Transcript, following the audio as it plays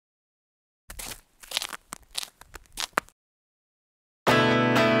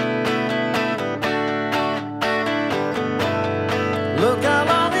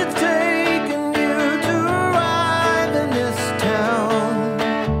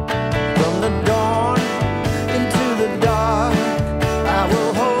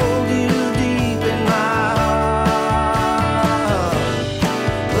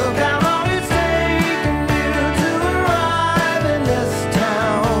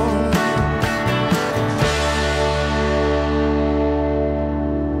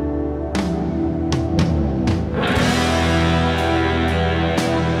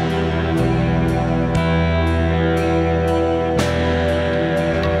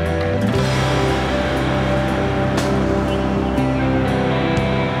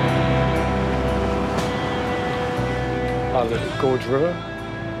the Gorge River,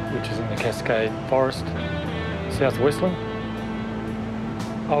 which is in the Cascade Forest, South Westland.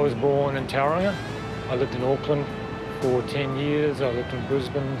 I was born in Tauranga. I lived in Auckland for 10 years. I lived in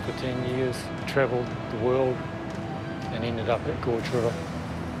Brisbane for 10 years, travelled the world and ended up at Gorge River.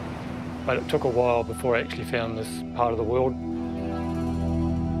 But it took a while before I actually found this part of the world.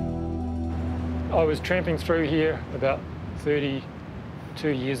 I was tramping through here about 32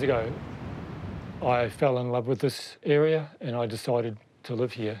 years ago. I fell in love with this area and I decided to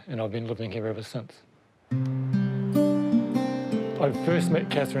live here, and I've been living here ever since. I first met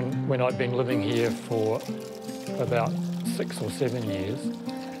Catherine when I'd been living here for about 6 or 7 years.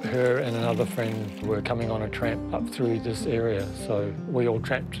 Her and another friend were coming on a tramp up through this area, so we all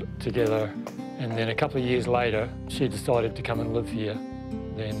tramped together. And then a couple of years later, she decided to come and live here.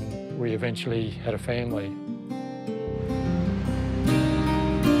 Then we eventually had a family.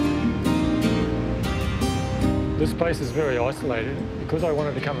 This place is very isolated. Because I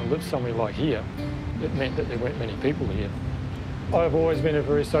wanted to come and live somewhere like here, it meant that there weren't many people here. I've always been a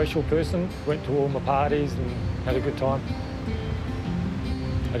very social person, went to all my parties and had a good time.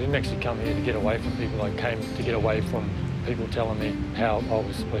 I didn't actually come here to get away from people. I came to get away from people telling me how I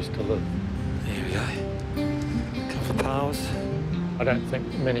was supposed to live. There we go. Couple of powers. I don't think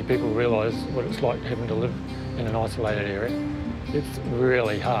many people realise what it's like having to live in an isolated area. It's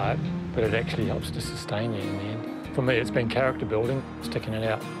really hard, but it actually helps to sustain you in the end. For me, it's been character building, sticking it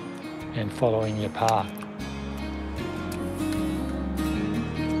out and following your path.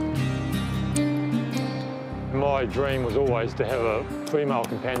 My dream was always to have a female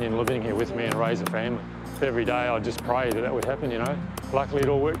companion living here with me and raise a family. Every day I just prayed that would happen, you know. Luckily it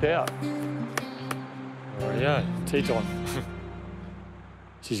all worked out. Yeah, tea time.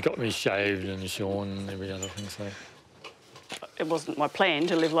 She's got me shaved and shorn and every other thing, so. It wasn't my plan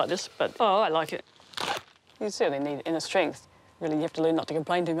to live like this, but I like it. You certainly need inner strength. Really, you have to learn not to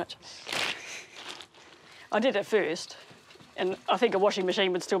complain too much. I did at first, and I think a washing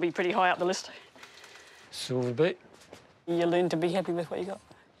machine would still be pretty high up the list. Silver bit. You learn to be happy with what you got.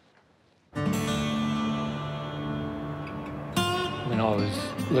 When I was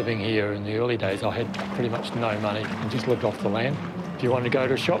living here in the early days, I had pretty much no money and just lived off the land. If you wanted to go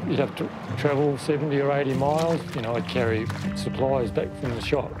to a shop, you'd have to travel 70 or 80 miles. You know, I'd carry supplies back from the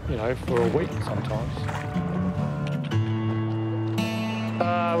shop, you know, for a week sometimes.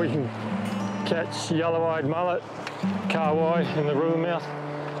 We can catch yellow-eyed mullet, kahawai in the rivermouth,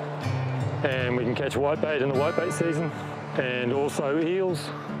 and we can catch whitebait in the whitebait season, and also eels,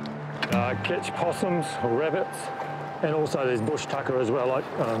 catch possums or rabbits, and also there's bush tucker as well, like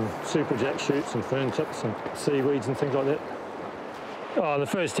superjack shoots and fern tips and seaweeds and things like that. Oh, the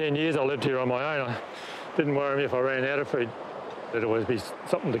first 10 years I lived here on my own, I didn't worry me if I ran out of food. There'd always be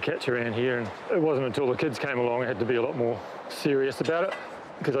something to catch around here, and it wasn't until the kids came along I had to be a lot more serious about it,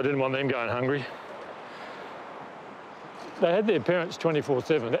 because I didn't want them going hungry. They had their parents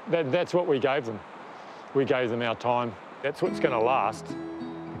 24/7. That's what we gave them. We gave them our time. That's what's going to last,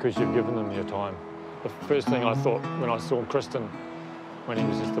 because you've given them your time. The first thing I thought when I saw Kristen, when he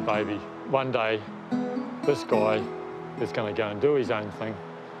was just a baby, one day this guy is going to go and do his own thing,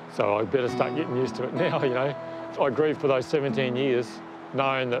 so I better start getting used to it now, you know. I grieved for those 17 years,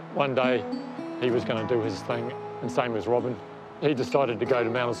 knowing that one day he was going to do his thing, and same as Robin. He decided to go to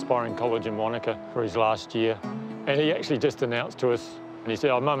Mount Aspiring College in Wanaka for his last year, and he actually just announced to us, and he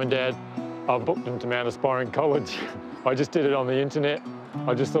said, "Oh, Mum and Dad, I've booked him to Mount Aspiring College. I just did it on the internet.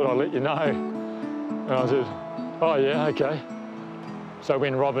 I just thought I'd let you know." And I said, "Oh yeah, okay." So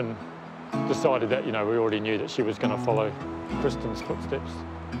when Robin decided that, you know, we already knew that she was going to follow Kristen's footsteps.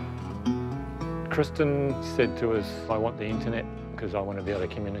 Kristen said to us, "I want the internet because I want to be able to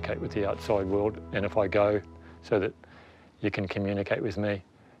communicate with the outside world, and if I go, so that you can communicate with me."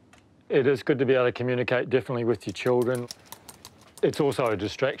 It is good to be able to communicate definitely with your children. It's also a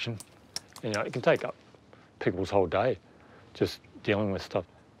distraction. You know, it can take up people's whole day just dealing with stuff.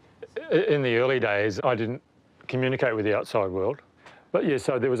 In the early days, I didn't communicate with the outside world. But yeah,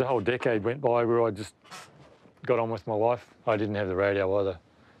 so there was a whole decade went by where I just got on with my life. I didn't have the radio either.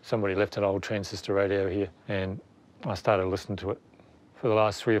 Somebody left an old transistor radio here and I started listening to it. For the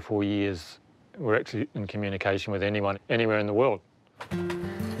last 3 or 4 years, we're actually in communication with anyone, anywhere in the world.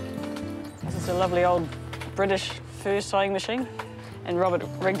 This is a lovely old British fur sewing machine, and Robert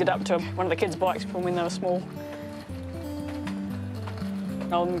rigged it up to one of the kids' bikes from when they were small.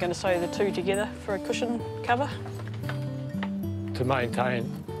 I'm going to sew the two together for a cushion cover. To maintain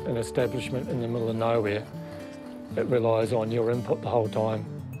an establishment in the middle of nowhere, it relies on your input the whole time.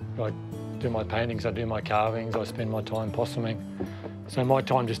 I do my paintings, I do my carvings, I spend my time possuming. So my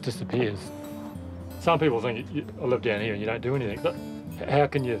time just disappears. Some people think I live down here and you don't do anything, but how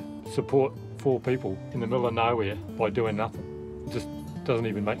can you support 4 people in the middle of nowhere by doing nothing? It just doesn't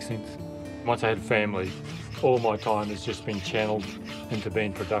even make sense. Once I had a family, all my time has just been channeled into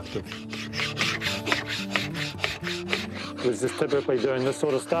being productive. I was just typically doing this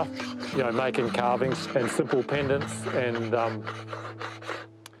sort of stuff, you know, making carvings and simple pendants and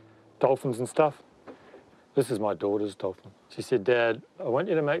dolphins and stuff. This is my daughter's dolphin. She said, "Dad, I want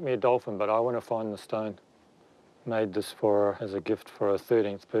you to make me a dolphin, but I want to find the stone." Made this for her as a gift for her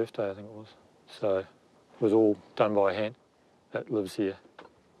 13th birthday, I think it was. So it was all done by hand. That lives here.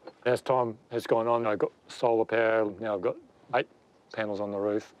 As time has gone on, I got solar power. Now I've got 8 panels on the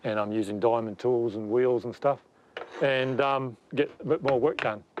roof, and I'm using diamond tools and wheels and stuff, and get a bit more work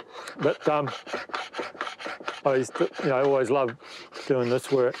done. But I used to, you know, always loved doing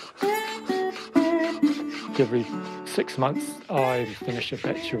this work. Every 6 months, I finish a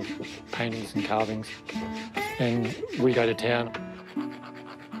batch of paintings and carvings, and we go to town.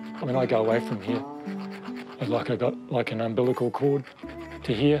 When I go away from here, I got like an umbilical cord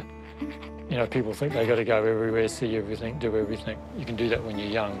to here. You know, people think they got to go everywhere, see everything, do everything. You can do that when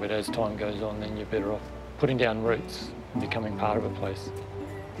you're young, but as time goes on, then you're better off putting down roots and becoming part of a place.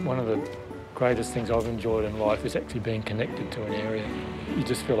 One of the greatest things I've enjoyed in life is actually being connected to an area. You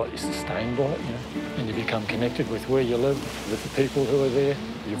just feel like you're sustained by it, you know, and you become connected with where you live, with the people who are there.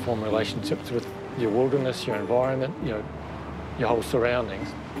 You form relationships with your wilderness, your environment, you know, your whole surroundings.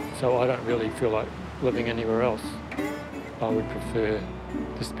 So I don't really feel like living anywhere else. I would prefer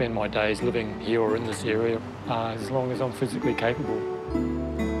to spend my days living here or in this area as long as I'm physically capable.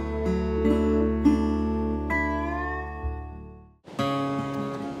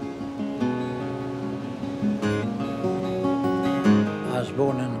 I was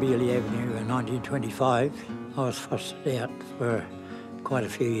born in Bealey Avenue in 1925. I was fostered out for quite a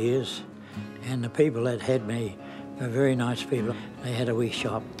few years, and the people that had me were very nice people. They had a wee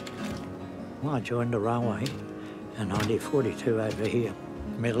shop. I joined the railway in 1942 over here.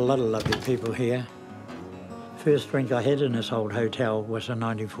 Met a lot of lovely people here. First drink I had in this old hotel was in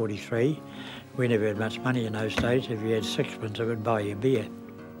 1943. We never had much money in those days. If you had 6pence, it would buy you beer.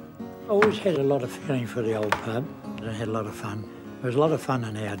 I always had a lot of feeling for the old pub. I had a lot of fun. It was a lot of fun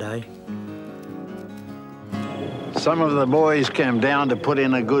in our day. Some of the boys came down to put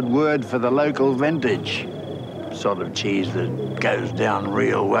in a good word for the local vintage. Sort of cheese that goes down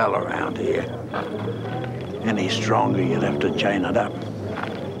real well around here. Any stronger, you'd have to chain it up.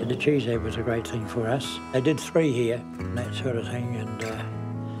 The cheese head was a great thing for us. They did 3 here, that sort of thing, and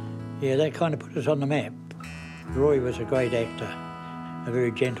yeah, that kind of put us on the map. Roy was a great actor, a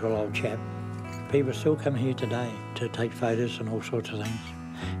very gentle old chap. People still come here today to take photos and all sorts of things,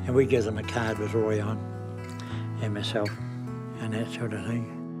 and we give them a card with Roy on, and myself, and that sort of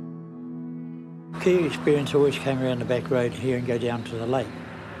thing. Key experience always came around the back road here and go down to the lake.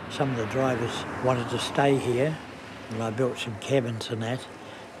 Some of the drivers wanted to stay here, and I built some cabins and that.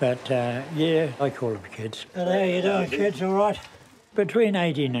 But yeah, I call them kids. But how you doing, kids, all right? Between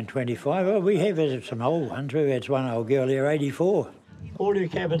 18 and 25, well, we have had some old ones. We've had one old girl here, 84. All your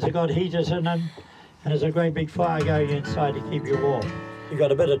cabins have got heaters in them, and there's a great big fire going inside to keep you warm. You've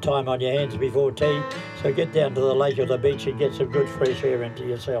got a bit of time on your hands before tea, so get down to the lake or the beach and get some good fresh air into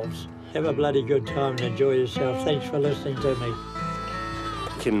yourselves. Have a bloody good time and enjoy yourself. Thanks for listening to me.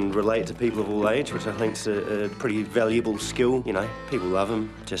 Can relate to people of all age, which I think is a pretty valuable skill. You know, people love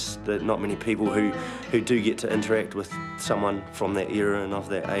them, just that not many people who do get to interact with someone from that era and of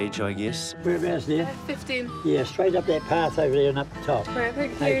that age, I guess. Whereabouts there? 15. Yeah, straight up that path over there and up the top. Right,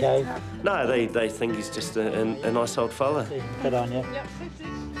 thank you. Okay. No, they think he's just a nice old fella. Good on you. Yep,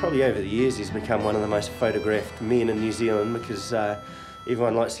 15. Probably over the years he's become one of the most photographed men in New Zealand because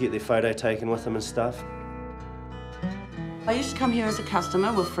everyone likes to get their photo taken with him and stuff. I used to come here as a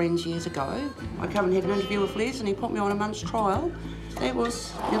customer with friends years ago. I come and had an interview with Les and he put me on a month's trial. That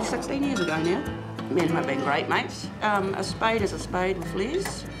was nearly 16 years ago now. Me and him have been great mates. A spade is a spade with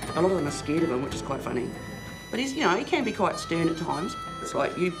Les. A lot of them are scared of him, which is quite funny. But he's, you know, he can be quite stern at times. It's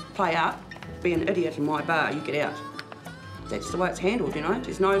like you play up, be an idiot in my bar, you get out. That's the way it's handled, you know.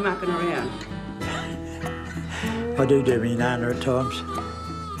 There's no mucking around. I do me nana at times.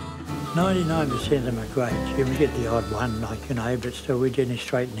 99% of them are great. You can get the odd one, like, you know, but still we generally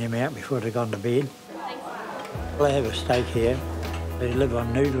straighten them out before they've gone to bed. They have a steak here. They live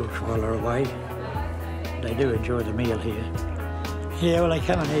on noodles while they're away. They do enjoy the meal here. Yeah, well, they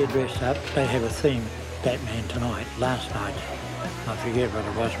come in here dressed up. They have a theme, Batman tonight, last night. I forget what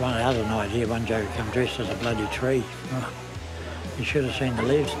it was. One other night here, one joker come dressed as a bloody tree. Oh, you should have seen the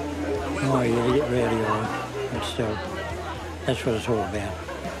leaves. Oh, yeah, they get rowdy all right. But still, that's what it's all about.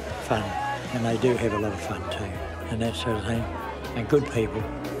 Fun. and they do have a lot of fun too, and that sort of thing. And good people.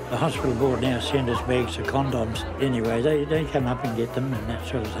 The hospital board now send us bags of condoms. Anyway, they come up and get them and that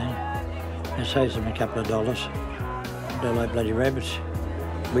sort of thing. It saves them a couple of dollars. They're like bloody rabbits.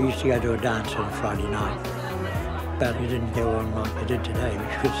 We used to go to a dance on a Friday night, but we didn't go on like we did today,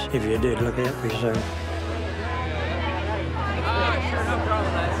 because if you did, look out for yourself.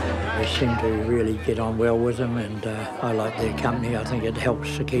 We seem to really get on well with them, and I like their company. I think it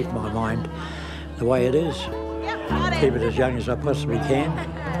helps to keep my mind the way it is. Keep it as young as I possibly can.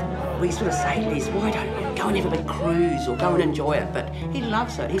 We sort of say to Liz, why don't you go and have a big cruise or go and enjoy it? But he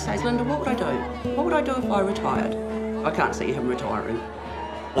loves it. He says, Linda, what would I do? What would I do if I retired? I can't see him retiring.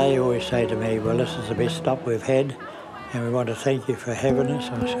 They always say to me, well, this is the best stop we've had, and we want to thank you for having us.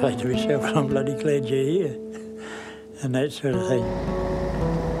 I say to myself, I'm bloody glad you're here, and that sort of thing.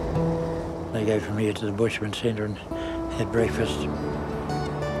 They go from here to the Bushman Centre and had breakfast.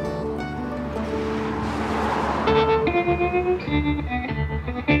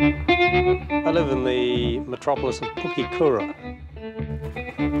 I live in the metropolis of Pukekura.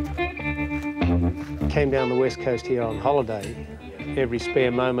 Came down the west coast here on holiday. Every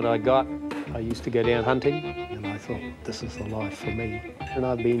spare moment I got, I used to go down hunting, and I thought, this is the life for me. And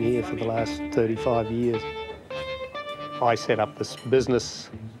I've been here for the last 35 years. I set up this business,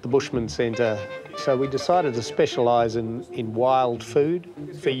 the Bushman Centre, so we decided to specialise in wild food.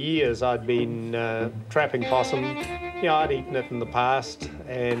 For years I'd been trapping possum. You know, I'd eaten it in the past,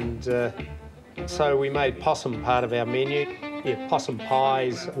 and so we made possum part of our menu. Yeah, possum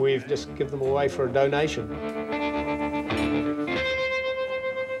pies, we've just given them away for a donation.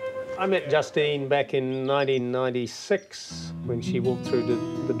 I met Justine back in 1996 when she walked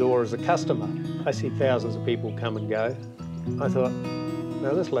through the door as a customer. I see thousands of people come and go. I thought,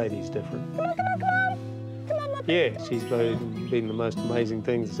 no, this lady's different. Yeah, she's been the most amazing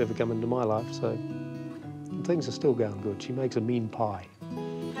thing that's ever come into my life, so things are still going good. She makes a mean pie.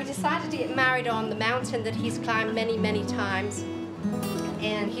 I decided to get married on the mountain that he's climbed many, many times,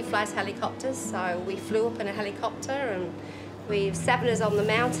 and he flies helicopters, so we flew up in a helicopter, and we've 7 us on the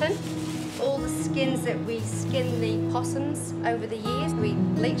mountain. All the skins that we skinned the possums over the years, we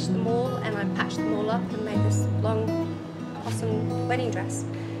bleached them all, and I patched them all up and made this long possum wedding dress,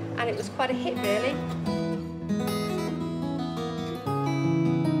 and it was quite a hit, really.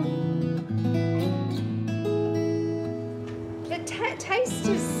 Taste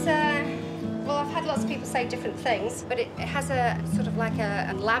is, well, I've had lots of people say different things, but it has a sort of like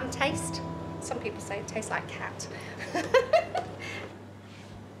a lamb taste. Some people say it tastes like cat.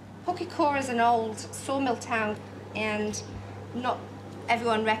 Pukekura is an old sawmill town, and not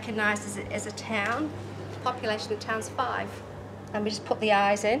everyone recognises it as a town. The population of the town's 5. And we just put the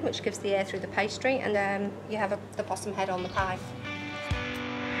eyes in, which gives the air through the pastry, and then you have the possum head on the pie.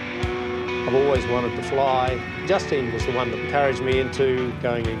 I've always wanted to fly. Justine was the one that encouraged me into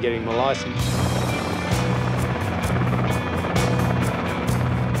going and getting my licence.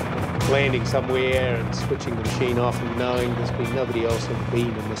 Landing somewhere and switching the machine off and knowing there's been nobody else ever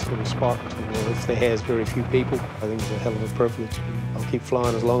been in this little spot, or if there has, very few people. I think it's a hell of a privilege. I'll keep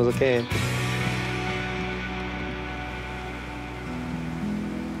flying as long as I can.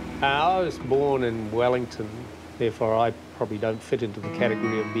 I was born in Wellington, therefore I probably don't fit into the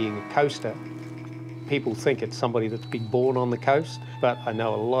category of being a coaster. People think it's somebody that's been born on the coast, but I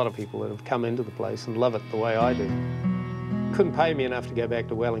know a lot of people that have come into the place and love it the way I do. Couldn't pay me enough to go back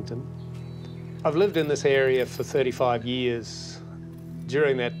to Wellington. I've lived in this area for 35 years.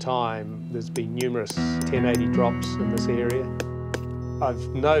 During that time, there's been numerous 1080 drops in this area. I've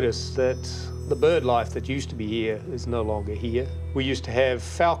noticed that the bird life that used to be here is no longer here. We used to have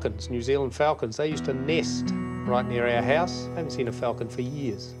falcons, New Zealand falcons. They used to nest right near our house. I haven't seen a falcon for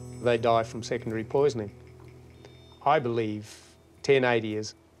years. They die from secondary poisoning. I believe 1080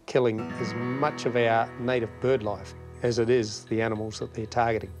 is killing as much of our native bird life as it is the animals that they're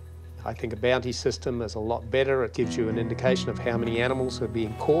targeting. I think a bounty system is a lot better. It gives you an indication of how many animals are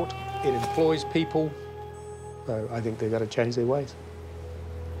being caught. It employs people, so I think they've got to change their ways.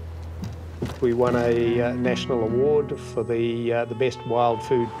 We won a national award for the best wild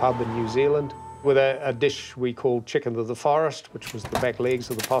food pub in New Zealand with a dish we called chicken of the forest, which was the back legs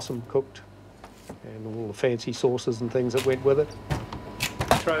of the possum cooked and all the fancy sauces and things that went with it.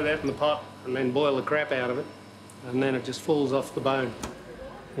 Throw that in the pot and then boil the crap out of it, and then it just falls off the bone.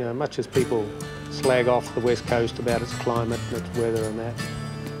 You know, much as people slag off the West Coast about its climate and its weather and that,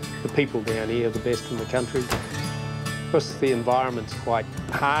 the people down here are the best in the country. Because the environment's quite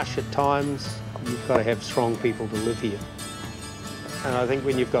harsh at times, you've got to have strong people to live here. And I think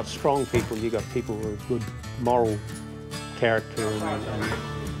when you've got strong people, you've got people with good moral character and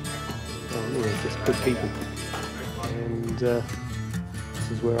We're just good people. And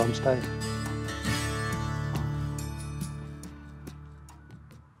this is where I'm staying.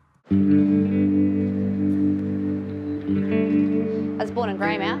 I was born in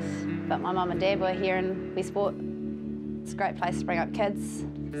Greymouth, but my mum and dad were here in Westport. It's a great place to bring up kids.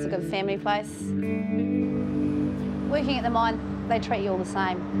 It's a good family place. Working at the mine, they treat you all the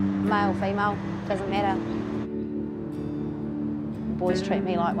same. Male, female, doesn't matter. The boys treat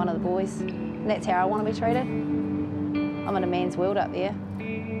me like one of the boys. And that's how I want to be treated. I'm in a man's world up there.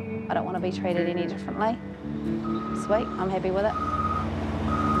 I don't want to be treated any differently. Sweet, I'm happy with it.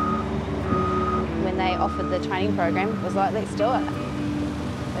 When they offered the training program, it was like, let's do it.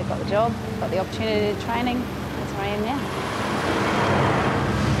 They got the job, got the opportunity to training. That's where I am now.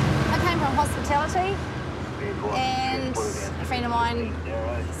 I came from hospitality, and a friend of mine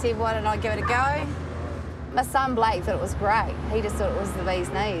said, why don't I give it a go? My son Blake thought it was great. He just thought it was the bee's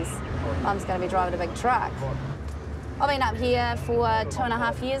knees. Mum's going to be driving a big truck. I've been up here for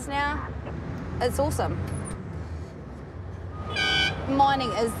 2.5 years now. It's awesome.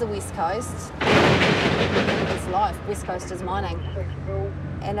 Mining is the West Coast. It's life. West Coast is mining.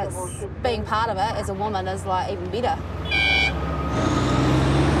 And it's being part of it as a woman is like even better.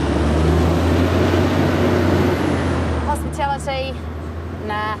 Hospitality,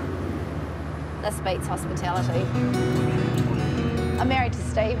 nah. This beats hospitality. I'm married to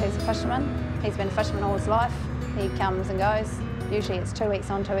Steve, who's a fisherman. He's been a fisherman all his life. He comes and goes. Usually it's 2 weeks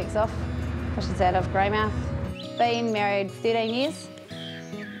on, 2 weeks off. Fishes out of Greymouth. Been married 13 years.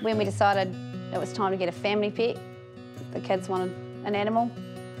 When we decided it was time to get a family pet, the kids wanted an animal,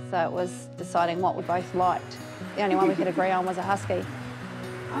 so it was deciding what we both liked. The only one we could agree on was a husky.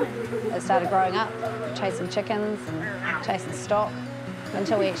 It started growing up, chasing chickens and chasing stock,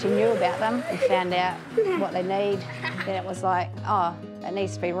 until we actually knew about them and found out what they need. Then it was like, oh, it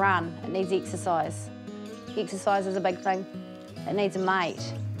needs to be run, it needs exercise. Exercise is a big thing. It needs a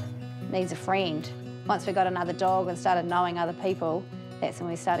mate, it needs a friend. Once we got another dog and started knowing other people, that's when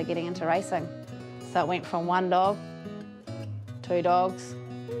we started getting into racing. So it went from 1 dog, 2 dogs,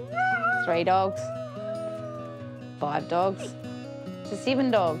 3 dogs, 5 dogs, to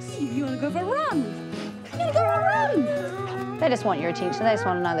 7 dogs. You want to go for a run? You want to go for a run? They just want your attention. They just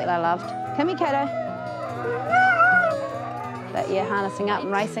want to know that they're loved. Come here, Kato. But yeah, harnessing up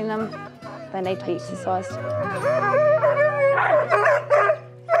and racing them, they need to be exercised.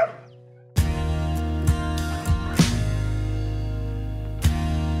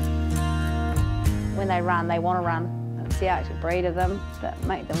 When they run, they want to run. It's the Arctic breed of them that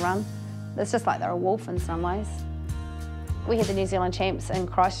make them run. It's just like they're a wolf in some ways. We had the New Zealand champs in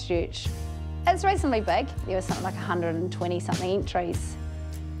Christchurch. It's reasonably big. There was something like 120-something entries.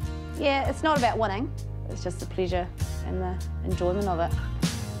 Yeah, it's not about winning. It's just the pleasure and the enjoyment of it.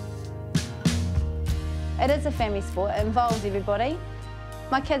 It is a family sport. It involves everybody.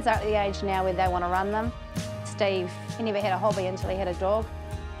 My kids are at the age now where they want to run them. Steve, he never had a hobby until he had a dog.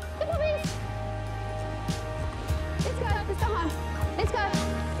 Come on, man. Let's go home. Let's go.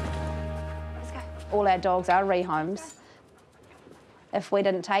 Let's go. All our dogs are rehomes. If we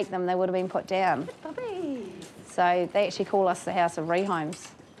didn't take them, they would have been put down. Puppy. So they actually call us the House of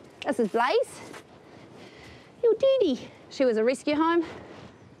Rehomes. This is Blaze. Little Dee. She was a rescue home.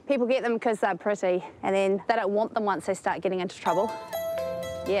 People get them because they're pretty, and then they don't want them once they start getting into trouble.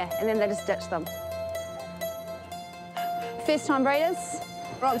 Yeah, and then they just ditch them. First-time breeders.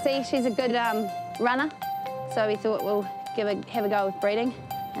 Roxy, she's a good runner, so we thought we'll have a go with breeding,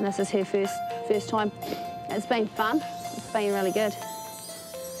 and this is her first time. It's been fun. It's been really good.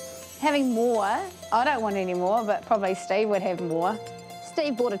 Having more, I don't want any more, but probably Steve would have more.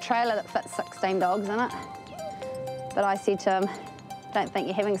 Steve bought a trailer that fits 16 dogs in it, but I said to him, don't think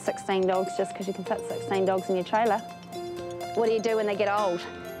you're having 16 dogs just because you can fit 16 dogs in your trailer. What do you do when they get old?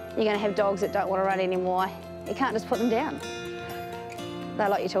 You're going to have dogs that don't want to run anymore. You can't just put them down. They're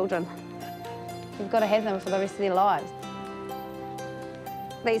like your children. You've got to have them for the rest of their lives.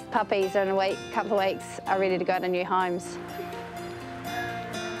 These puppies in a couple of weeks are ready to go to new homes.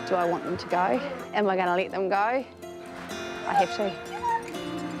 Do I want them to go? Am I going to let them go? I have to.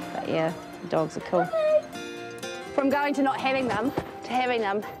 But yeah, dogs are cool. From going to not having them to having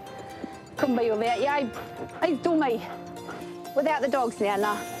them, couldn't be without you. He's doing me. Without the dogs now,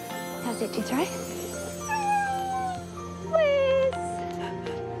 no. How's that, Tethray? Where's?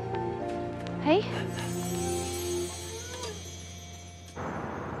 Hey?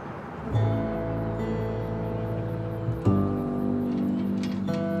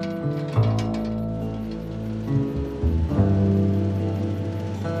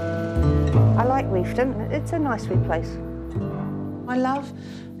 I like Leafton. It's a nice wee place. I love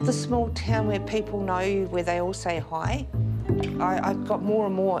the small town where people know you, where they all say hi. I've got more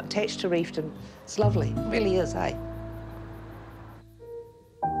and more attached to Reefton. It's lovely, it really is, eh?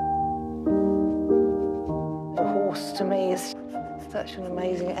 The horse, to me, is such an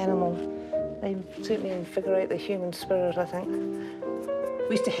amazing animal. They certainly invigorate the human spirit, I think.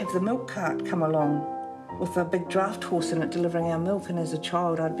 We used to have the milk cart come along with a big draft horse in it delivering our milk, and as a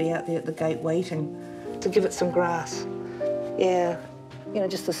child I'd be out there at the gate waiting to give it some grass. Yeah, you know,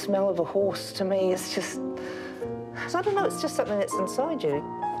 just the smell of a horse to me is just, I don't know, it's just something that's inside you.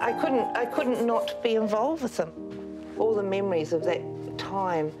 I couldn't not be involved with them. All the memories of that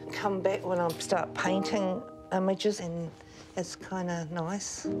time come back when I start painting images, and it's kind of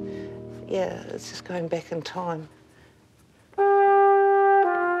nice. Yeah, it's just going back in time.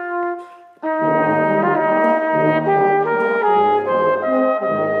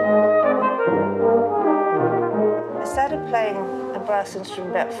 I started playing a brass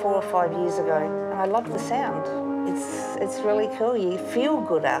instrument about 4 or 5 years ago, and I love the sound. It's really cool. You feel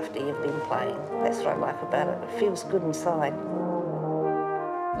good after you've been playing. That's what I like about it. It feels good inside.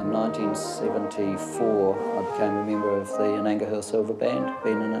 In 1974, I became a member of the Anangahoe Silver Band,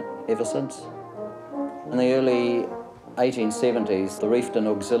 been in it ever since. In the early 1870s, the Reefton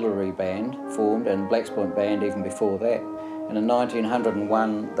Auxiliary Band formed, and Blacks Point Band even before that. And in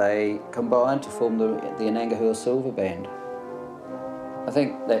 1901, they combined to form the Anangahoe Silver Band. I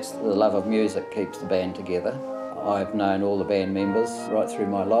think that's the love of music keeps the band together. I've known all the band members right through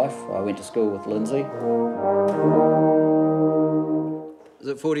my life. I went to school with Lindsay. Is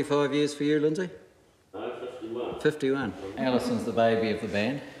it 45 years for you, Lindsay? No, 51. 51. Alison's the baby of the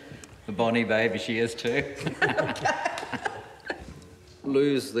band. The Bonnie baby she is too.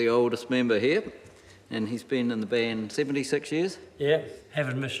 Lou's the oldest member here, and he's been in the band 76 years. Yeah,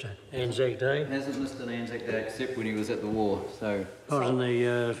 haven't missed an Anzac Day. Hasn't missed an Anzac Day except when he was at the war, so... I was in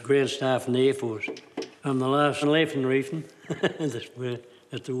the ground staff in the Air Force. I'm the last one left in Reefton, at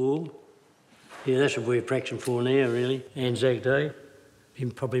the war. Yeah, that's what we're practicing for now, really. Anzac Day.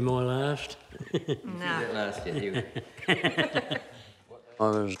 Been probably my last. No. Last year, I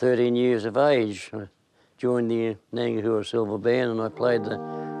was 13 years of age. I joined the Anangahoe Silver Band and I played the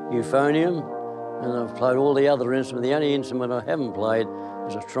euphonium, and I've played all the other instruments. The only instrument I haven't played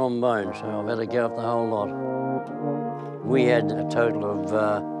is a trombone, so I've had to go up the whole lot. We had a total of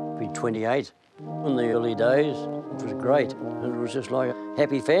 28 in the early days. It was great. It was just like a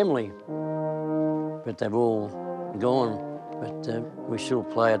happy family. But they've all gone. But we still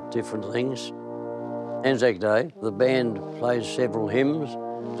play at different things. Anzac Day, the band plays several hymns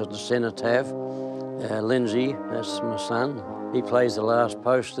at the cenotaph. Lindsay, that's my son, he plays the last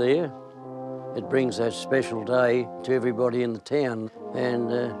post there. It brings that special day to everybody in the town, and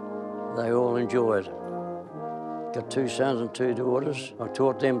they all enjoy it. Got 2 sons and 2 daughters. I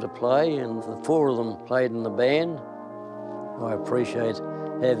taught them to play, and the 4 of them played in the band. I appreciate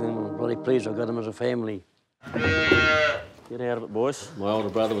having them. I'm bloody pleased I got them as a family. Get out of it, boys. My older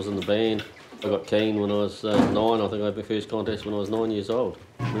brother was in the band. I got keen when I was 9. I think I had my first contest when I was 9 years old.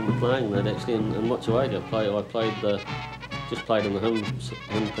 I remember playing that actually in Motueka. Just played in the hymn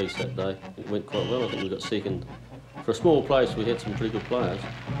piece that day. It went quite well. I think we got second. For a small place, we had some pretty good players.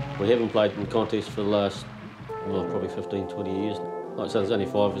 We haven't played in contests for the last, well, probably 15, 20 years. Like I said, there's only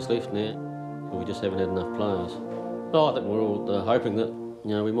 5 of us left now. We just haven't had enough players. Oh, I think we're all hoping that,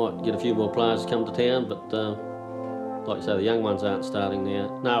 you know, we might get a few more players to come to town, but like you say, the young ones aren't starting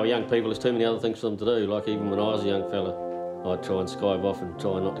now. No, young people, there's too many other things for them to do. Like even when I was a young fella, I'd try and skive off and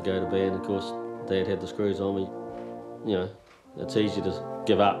try not to go to band. Of course, Dad had the screws on me. You know, it's easy to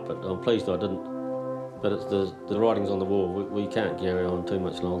give up, but I'm pleased I didn't. But it's the writing's on the wall. We can't carry on too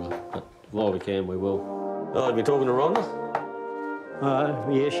much longer. But while we can, we will. Oh, have you been talking to Rhonda?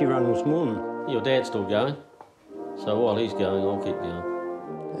 Yeah, she rang this morning. Your dad's still going. So while he's going, I'll keep going.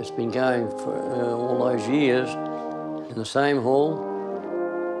 It's been going for all those years. In the same hall,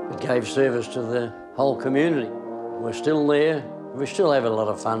 it gave service to the whole community. We're still there. We still have a lot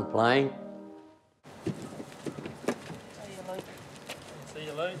of fun playing. See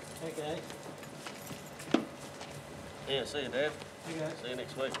you, Lou. Okay. Yeah, see you, Dad. Okay. See you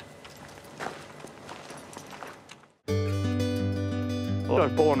next week. I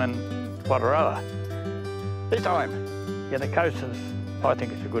was born in Whareroa. This time, yeah, the coast is, I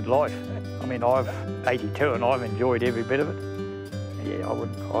think it's a good life. I mean, I'm 82 and I've enjoyed every bit of it. Yeah,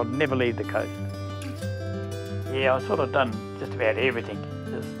 I'd never leave the coast. Yeah, I've sort of done just about everything.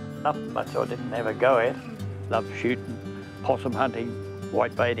 There's nothing much I didn't have a go at. Loved shooting, possum hunting,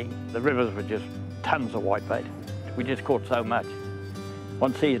 whitebaiting. The rivers were just tons of whitebait. We just caught so much.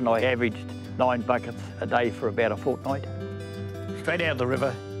 One season I averaged 9 buckets a day for about a fortnight. straight out of the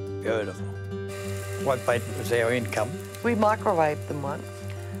river. Beautiful. Whitebait was our income. We microwaved them once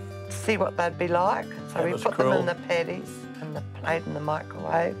to see what they'd be like. So That we was put cruel. them in the paddies and the plate in the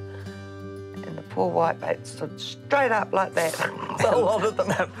microwave. And the poor whitebait stood straight up like that. A lot of them.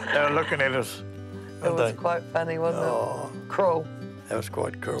 They were looking at us. It was quite funny, wasn't it? Cruel. That was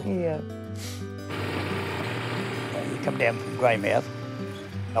quite cruel. Yeah. You come down from Greymouth.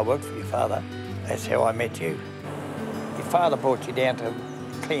 I worked for your father. That's how I met you. Your father brought you down to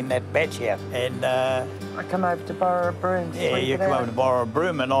clean that batch out. And I come over to borrow a broom. yeah, sweep you it come out. over to borrow a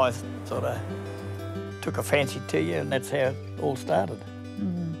broom, and I sort of took a fancy to you, and that's how it all started.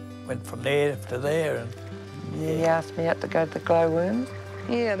 Went from there to there. And Yeah, he asked me out to go to the glowworms.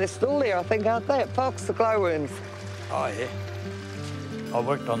 Yeah, they're still there, I think, aren't they? At Fox, the glowworms. Oh, yeah. I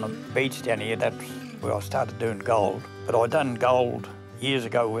worked on the beach down here. That's where I started doing gold. But I done gold years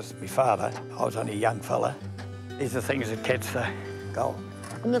ago with my father. I was only a young fella. These are things that catch the gold.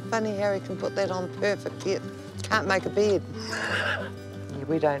 Isn't it funny how he can put that on perfect yet can't make a bed? Yeah,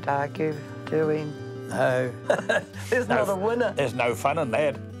 we don't argue, do we? No. There's not a winner. There's no fun in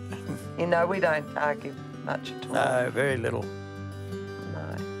that. You know, we don't argue much at all. No, very little.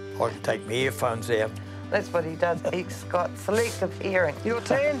 No. I can take my earphones out. That's what he does. He's got selective hearing. Your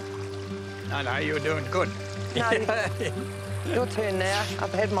turn? No, you're doing good. No, your turn now.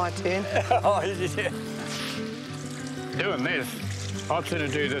 I've had my turn. Oh, yeah. Doing this, I've seen to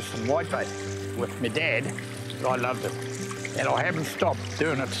do this in whitebait with my dad. I loved it. And I haven't stopped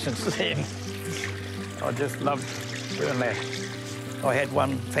doing it since then. I just loved doing that. I had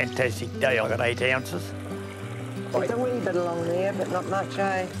one fantastic day. I got 8 ounces. There's a wee bit along there, but not much,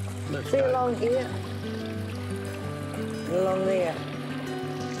 eh? See along here? Along there.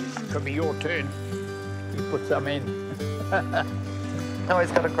 Could be your turn. You put some in. Oh,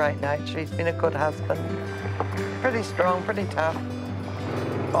 he's got a great nature. He's been a good husband. Pretty strong, pretty tough.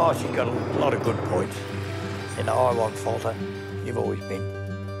 Oh, she's got a lot of good points. You know, I won't fault her. You've always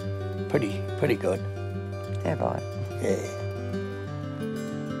been pretty good. Have I? Yeah.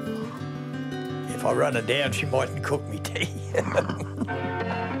 If I run her down, she mightn't cook me tea.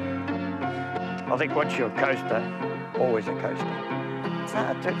 I think once you're a coaster, always a coaster. It's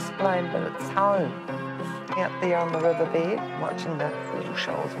hard to explain, but it's home. Out there on the riverbed, watching the little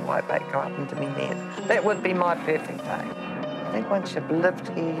shoals and whitebait go up into me net. That would be my perfect day. I think once you've lived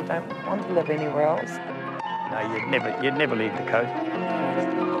here, you don't want to live anywhere else. No, you'd never leave the coast.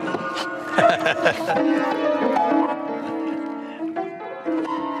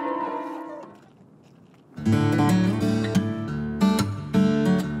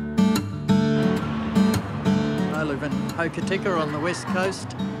 I live in Hokitika on the west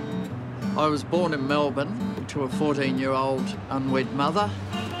coast. I was born in Melbourne to a 14-year-old unwed mother.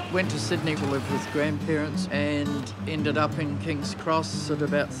 Went to Sydney to live with grandparents and ended up in King's Cross at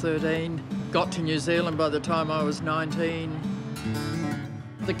about 13. Got to New Zealand by the time I was 19.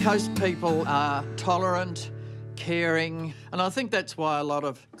 The coast people are tolerant, caring, and I think that's why a lot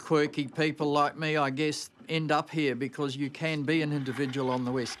of quirky people like me, I guess, end up here, because you can be an individual on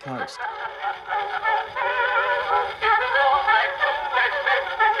the west coast.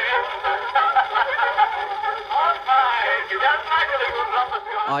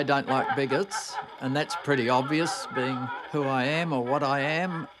 I don't like bigots, and that's pretty obvious, being who I am or what I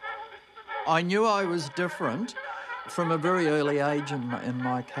am. I knew I was different from a very early age in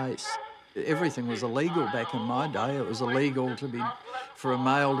my case. Everything was illegal back in my day. It was illegal for a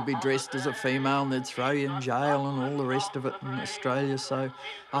male to be dressed as a female, and they'd throw you in jail and all the rest of it in Australia. So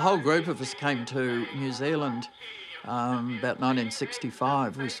a whole group of us came to New Zealand about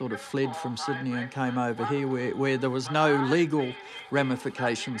 1965. We sort of fled from Sydney and came over here where there was no legal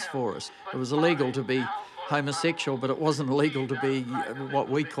ramifications for us. It was illegal to be homosexual, but it wasn't illegal to be what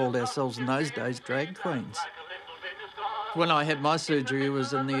we called ourselves in those days, drag queens. When I had my surgery, it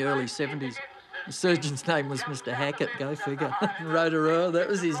was in the early 70s. The surgeon's name was Mr. Hackett, go figure. Rotorua, that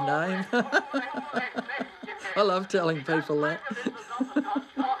was his name. I love telling people that.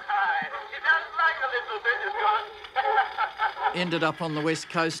 Ended up on the west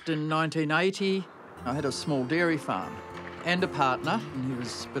coast in 1980. I had a small dairy farm and a partner, and he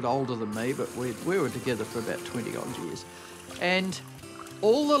was a bit older than me, but we were together for about 20-odd years. And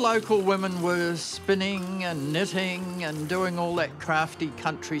all the local women were spinning and knitting and doing all that crafty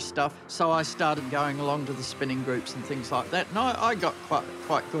country stuff, so I started going along to the spinning groups and things like that, and I got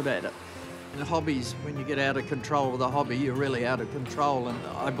quite good at it. And hobbies, when you get out of control with a hobby, you're really out of control, and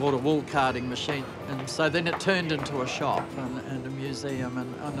I bought a wool carding machine, and so then it turned into a shop and a museum,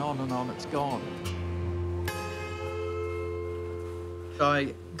 and on it's gone.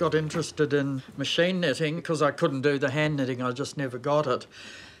 I got interested in machine knitting because I couldn't do the hand knitting, I just never got it.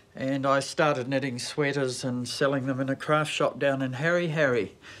 And I started knitting sweaters and selling them in a craft shop down in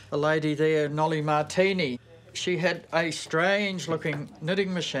Harry. A lady there, Nolly Martini, she had a strange-looking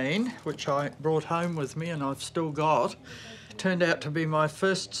knitting machine, which I brought home with me and I've still got. It turned out to be my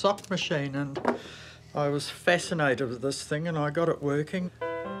first sock machine, and I was fascinated with this thing and I got it working.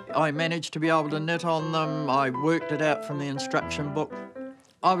 I managed to be able to knit on them. I worked it out from the instruction book.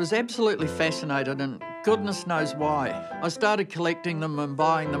 I was absolutely fascinated, and goodness knows why. I started collecting them and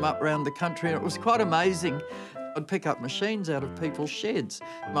buying them up around the country, and it was quite amazing. I'd pick up machines out of people's sheds.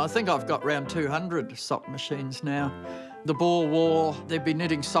 I think I've got around 200 sock machines now. The Boer War, they'd be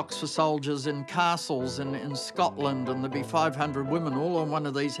knitting socks for soldiers in castles in Scotland, and there'd be 500 women all on one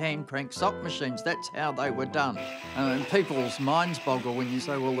of these hand-crank sock machines. That's how they were done. And people's minds boggle when you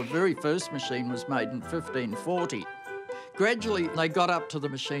say, well, the very first machine was made in 1540. Gradually, they got up to the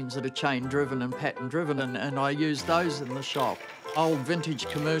machines that are chain-driven and pattern-driven, and I used those in the shop. Old vintage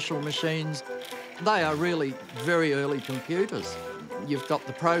commercial machines. They are really very early computers. You've got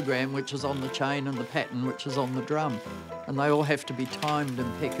the program, which is on the chain, and the pattern, which is on the drum. And they all have to be timed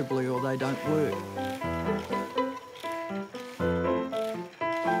impeccably or they don't work.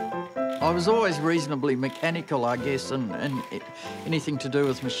 I was always reasonably mechanical, I guess, and anything to do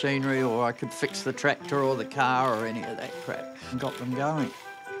with machinery, or I could fix the tractor or the car or any of that crap, and got them going.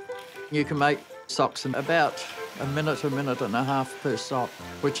 You can make socks in about a minute and a half per sock,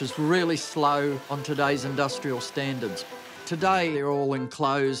 which is really slow on today's industrial standards. Today, they're all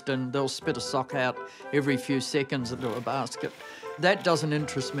enclosed and they'll spit a sock out every few seconds into a basket. That doesn't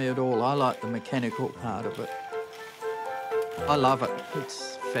interest me at all. I like the mechanical part of it. I love it.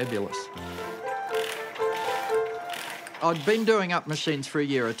 It's fabulous. I'd been doing up machines for a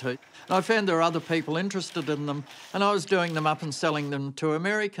year or two, and I found there were other people interested in them, and I was doing them up and selling them to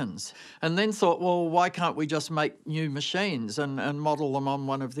Americans. And then thought, well, why can't we just make new machines and model them on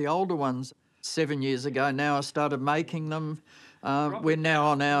one of the older ones? 7 years ago now I started making them. We're now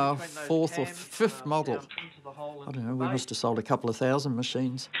on our fourth or fifth model. I don't know, we must have sold a couple of thousand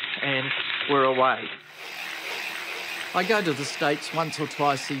machines. And we're away. I go to the States once or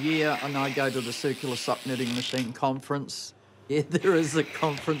twice a year, and I go to the Circular Sock Knitting Machine Conference. Yeah, there is a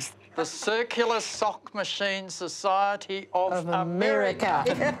conference. The Circular Sock Machine Society of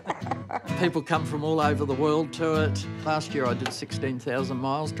America. People come from all over the world to it. Last year I did 16,000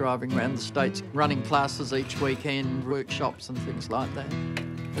 miles driving around the States, running classes each weekend, workshops and things like that.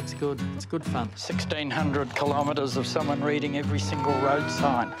 It's good. It's good fun. 1,600 kilometres of someone reading every single road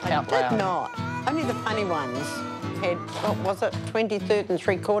sign out loud. I did not. Only the funny ones had, what was it, 23rd and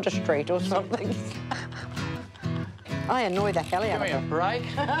 3/4 Street or something. I annoy the hell out of them. Give me a break.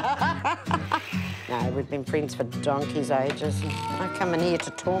 No, we've been friends for donkey's ages. I come in here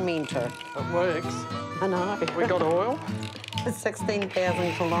to torment her. It works. I know. We got oil?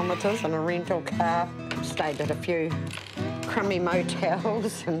 16,000 kilometres in a rental car. Stayed at a few crummy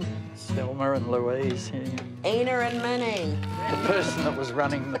motels and... Selma and Louise, yeah. Ena and Minnie. The person that was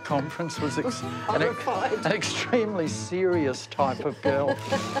running the conference was an extremely serious type of girl.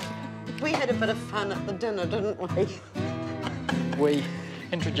 We had a bit of fun at the dinner, didn't we? We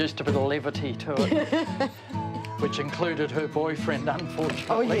introduced a bit of levity to it, which included her boyfriend, unfortunately.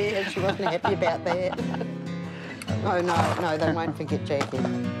 Oh, yeah, she wasn't happy about that. Oh, no, they won't forget Jackie.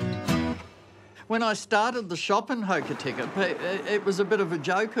 When I started the shop in Hokitika, it was a bit of a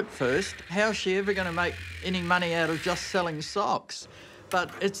joke at first. How's she ever going to make any money out of just selling socks? But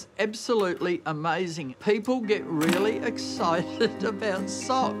it's absolutely amazing. People get really excited about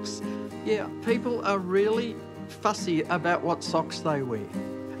socks. Yeah, people are really fussy about what socks they wear.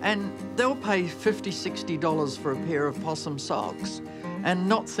 And they'll pay $50, $60 for a pair of possum socks and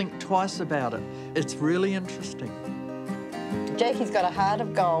not think twice about it. It's really interesting. Jackie's got a heart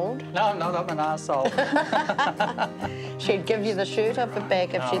of gold. No, I'm not. I'm an arsehole. She'd give you the shirt off her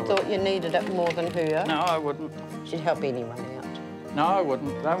back if she thought you needed it more than her. No, I wouldn't. She'd help anyone out. No, I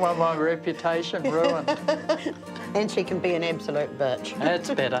wouldn't. Don't want my reputation ruined. And she can be an absolute bitch.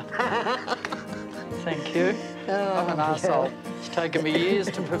 That's better. Thank you. Oh, I'm an arsehole. It's taken me years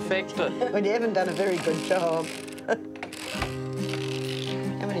to perfect it. Well, you haven't done a very good job.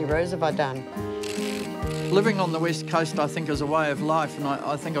 How many rows have I done? Living on the West Coast, I think, is a way of life, and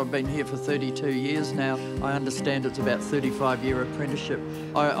I think I've been here for 32 years now. I understand it's about 35-year apprenticeship.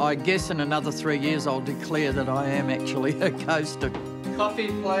 I guess in another 3 years I'll declare that I am actually a coaster. Coffee,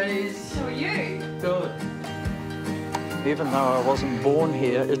 please. Who are you? Good. Even though I wasn't born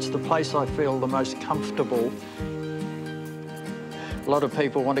here, it's the place I feel the most comfortable. A lot of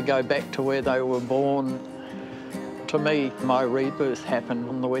people want to go back to where they were born To me, my rebirth happened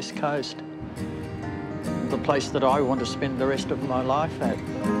on the West Coast, the place that I want to spend the rest of my life at.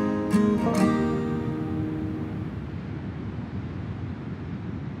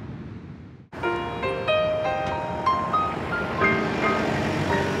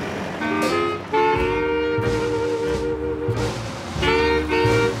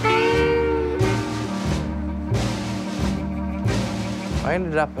 I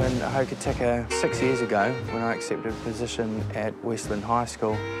ended up in Hokitika 6 years ago when I accepted a position at Westland High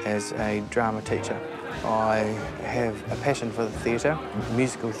School as a drama teacher. I have a passion for the theatre,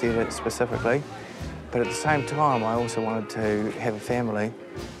 musical theatre specifically, but at the same time I also wanted to have a family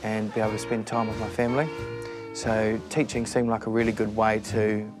and be able to spend time with my family. So teaching seemed like a really good way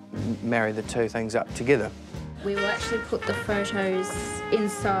to marry the two things up together. We will actually put the photos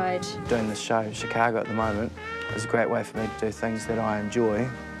inside. Doing this show in Chicago at the moment is a great way for me to do things that I enjoy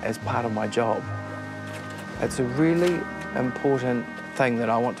as part of my job. It's a really important thing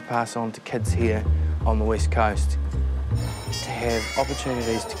that I want to pass on to kids here on the West Coast, to have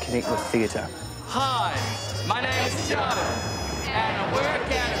opportunities to connect with theatre. Hi, my name is Joe, and I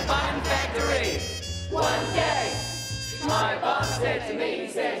work at a button factory. One day, my boss said to me,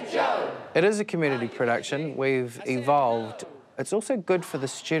 he said, Joe. It is a community production. We've evolved. It's also good for the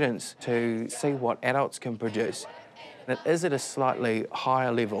students to see what adults can produce. It is at a slightly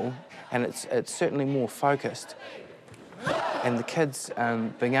higher level, and it's certainly more focused. And the kids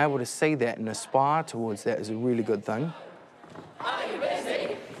being able to see that and aspire towards that is a really good thing. Are you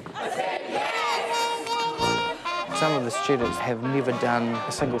busy? I said yes! Some of the students have never done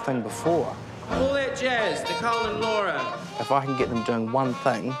a single thing before. All that jazz, Nicole and Laura. If I can get them doing one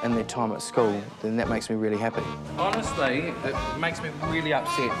thing in their time at school, then that makes me really happy. Honestly, it makes me really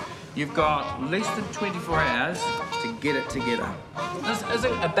upset. You've got less than 24 hours to get it together. This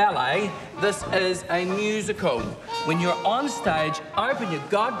isn't a ballet, this is a musical. When you're on stage, open your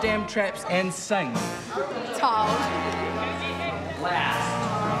goddamn traps and sing. Told.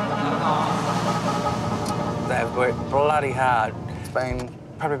 They've worked bloody hard. It's been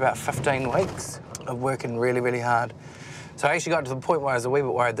probably about 15 weeks of working really, really hard. So I actually got to the point where I was a wee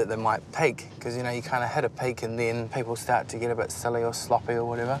bit worried that they might peak, because, you know, you kind of hit a peak and then people start to get a bit silly or sloppy or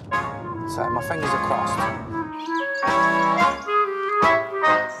whatever. So my fingers are crossed.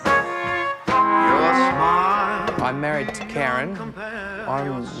 I'm married to Karen.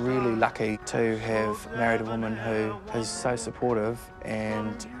 I'm really lucky to have married a woman who is so supportive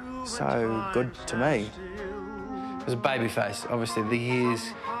and so good to me. As a baby face, obviously the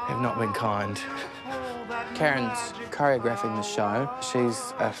years have not been kind. Karen's choreographing the show.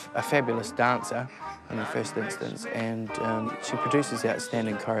 She's a fabulous dancer in the first instance, and she produces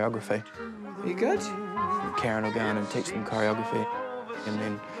outstanding choreography. Are you good? Karen will go in and teach them choreography, and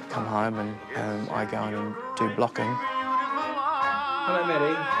then come home and I go in and do blocking. Hello,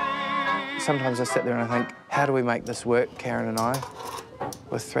 Maddie. Sometimes I sit there and I think, how do we make this work, Karen and I,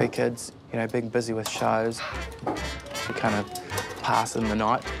 with 3 kids, you know, being busy with shows. We kind of pass in the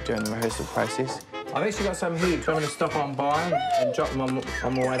night during the rehearsal process. I've actually got some here. Do you want me to stop on by and drop them on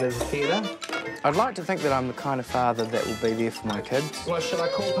my way to the theatre? I'd like to think that I'm the kind of father that will be there for my kids. Well, should I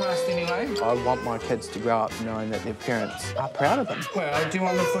call past anyway? I want my kids to grow up knowing that their parents are proud of them. Well, do you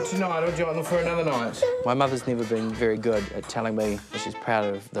want them for tonight or do you want them for another night? My mother's never been very good at telling me that she's proud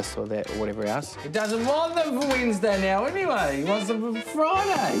of this or that or whatever else. He doesn't want them for Wednesday now anyway. He wants them for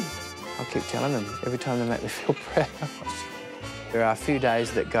Friday. I keep telling them every time they make me feel proud. There are a few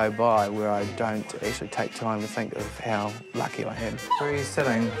days that go by where I don't actually take time to think of how lucky I am. Where are you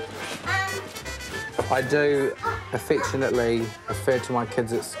sitting? I do affectionately refer to my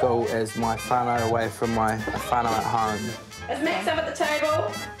kids at school as my whānau away from my whānau at home. Is Max up at the table?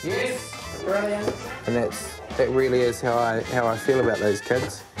 Yes. Brilliant. And that really is how I feel about those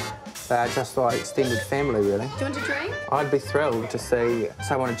kids. They're just like extended family, really. Do you want a drink? I'd be thrilled to see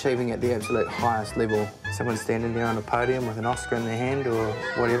someone achieving at the absolute highest level. Someone standing there on a podium with an Oscar in their hand or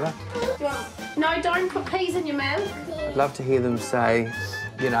whatever. No, don't put peas in your mouth. I'd love to hear them say,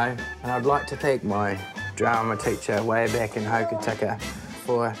 you know, and I'd like to thank my drama teacher way back in Hokitika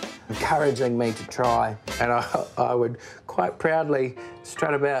for encouraging me to try. And I would quite proudly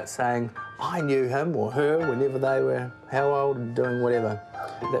strut about saying, I knew him or her whenever they were how old and doing whatever.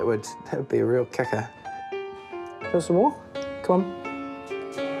 That would be a real kicker. Want some more? Come on.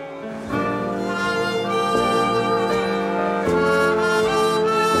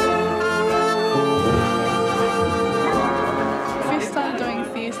 I first started doing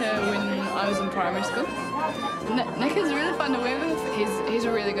theatre when I was in primary school. Nick is really fun to work with. He's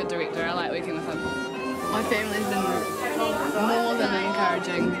a really good director. I like working with him. My family's been more than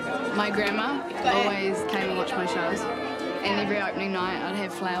encouraging. My grandma always came and watched my shows, and every opening night I'd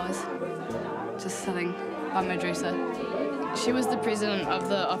have flowers just sitting by my dresser. She was the president of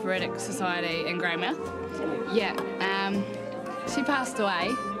the Operatic Society in Greymouth. Yeah, she passed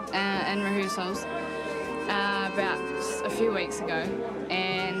away in rehearsals about a few weeks ago,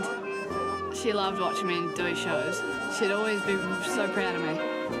 and she loved watching me do shows. She'd always be so proud of me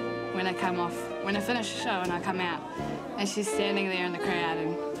when I finish a show and I come out, and she's standing there in the crowd,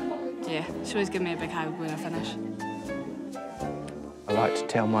 and yeah, she always give me a big hug when I finish. I like to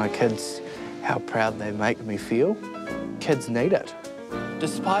tell my kids how proud they make me feel. Kids need it.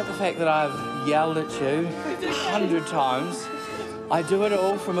 Despite the fact that I've yelled at you 100 times, I do it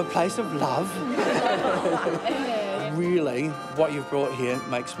all from a place of love. Really, what you've brought here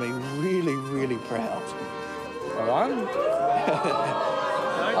makes me really, really proud. All right?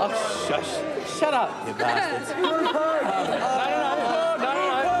 Oh, shush. Shut up, you bastards. No.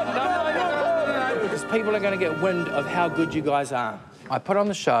 Because people are going to get wind of how good you guys are. I put on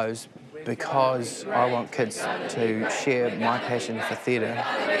the shows because I want kids to share my passion for theatre.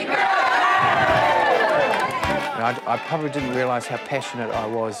 I probably didn't realise how passionate I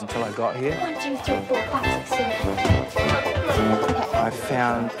was until I got here. 1, 2, 3, 4, 5, 6, 7. I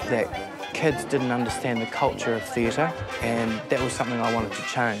found that kids didn't understand the culture of theatre, and that was something I wanted to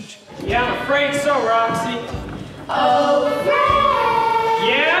change. Yeah, I'm afraid so, Roxy. Oh,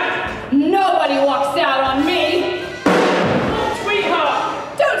 yeah? Nobody walks out on me.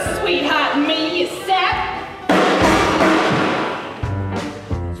 Sweetheart! Don't sweetheart me, you sap.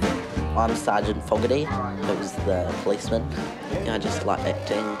 I'm Sergeant Fogarty, who was the policeman. I just like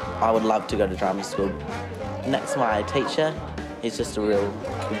acting. I would love to go to drama school. Nick's my teacher. He's just a real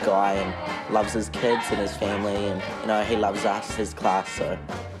good guy and loves his kids and his family, and you know, he loves us, his class, so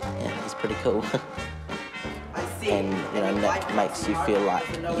yeah, he's pretty cool. And you know, Nick makes you feel like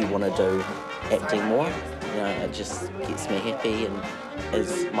you want to do acting more. You know, it just gets me happy, and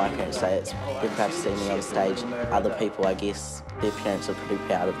as my parents say, they're proud to see me on stage. Other people, I guess, their parents are pretty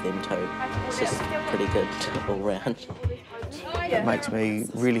proud of them too. It's just pretty good all round. It makes me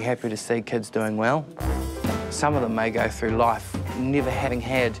really happy to see kids doing well. Some of them may go through life never having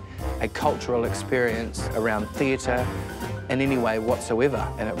had a cultural experience around theatre in any way whatsoever,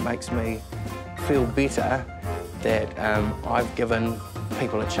 and it makes me feel better that I've given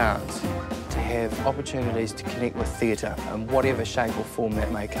people a chance to have opportunities to connect with theatre in whatever shape or form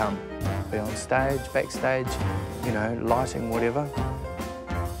that may come. Be on stage, backstage, you know, lighting, whatever.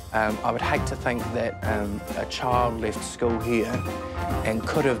 I would hate to think that a child left school here and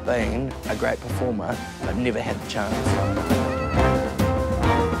could have been a great performer but never had the chance.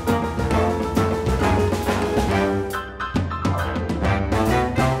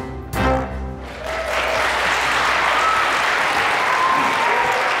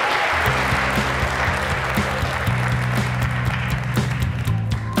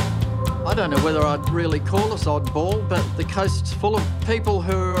 I don't know whether I'd really call us oddball, but the coast's full of people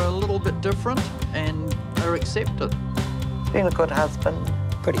who are a little bit different and are accepted. Being a good husband.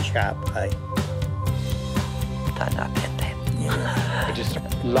 Pretty sharp, eh? Don't know about that. I just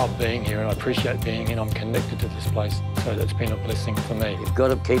love being here and I appreciate being here, and I'm connected to this place, so that's been a blessing for me. You've got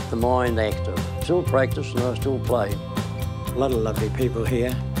to keep the mind active. Still practice and I still play. A lot of lovely people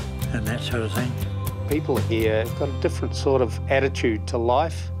here and that sort of thing. People here have got a different sort of attitude to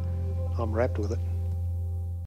life. I'm wrapped with it.